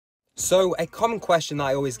So a common question that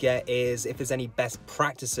I always get is if there's any best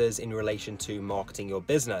practices in relation to marketing your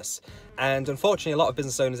business. And unfortunately, a lot of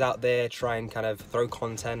business owners out there try and kind of throw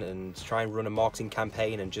content and try and run a marketing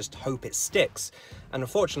campaign and just hope it sticks. And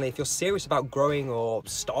unfortunately, if you're serious about growing or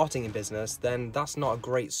starting a business, then that's not a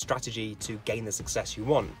great strategy to gain the success you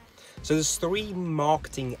want. So there's 3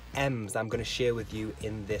 marketing M's that I'm going to share with you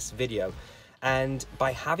in this video. And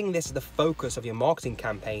by having this as the focus of your marketing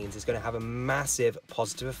campaigns, it's going to have a massive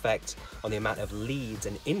positive effect on the amount of leads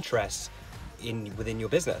and interest within your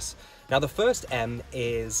business. Now, the first M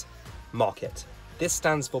is market. This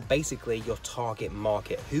stands for basically your target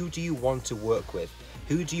market. Who do you want to work with?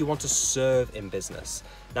 Who do you want to serve in business?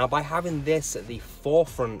 Now, by having this at the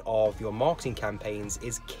forefront of your marketing campaigns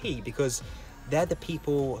is key because they're the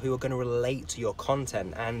people who are going to relate to your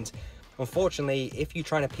content. And unfortunately, if you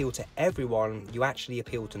try and appeal to everyone, you actually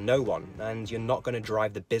appeal to no one, and you're not going to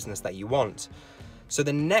drive the business that you want. So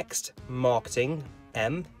the next marketing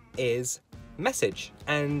M is message,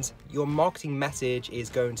 and your marketing message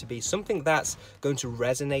is going to be something that's going to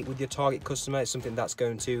resonate with your target customer. It's something that's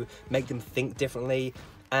going to make them think differently.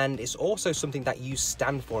 And it's also something that you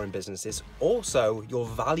stand for in business. It's also your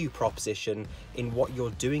value proposition in what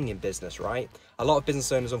you're doing in business, right? A lot of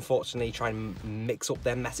business owners, unfortunately, try and mix up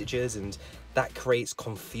their messages, and that creates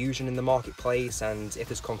confusion in the marketplace. And if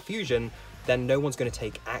there's confusion, then no one's going to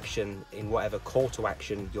take action in whatever call to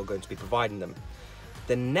action you're going to be providing them.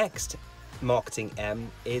 The next marketing M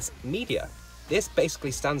is media. This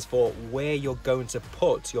basically stands for where you're going to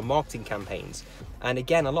put your marketing campaigns. And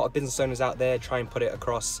again, a lot of business owners out there try and put it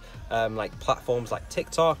across like platforms like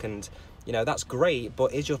TikTok, and that's great,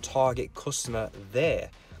 but is your target customer there?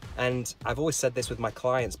 And I've always said this with my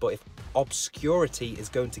clients, but if obscurity is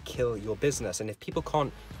going to kill your business, and if people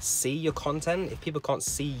can't see your content, if people can't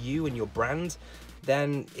see you and your brand,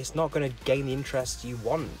 then it's not going to gain the interest you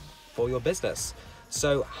want for your business.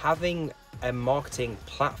 So having a marketing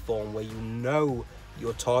platform where you know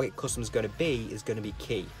your target customer is going to be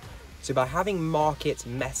key. So by having market,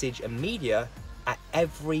 message, and media at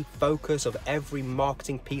every focus of every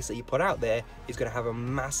marketing piece that you put out there is going to have a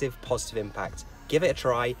massive positive impact. Give it a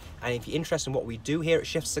try, and if you're interested in what we do here at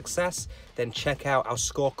Shift Success, then check out our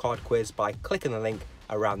scorecard quiz by clicking the link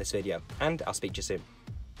around this video, and I'll speak to you soon.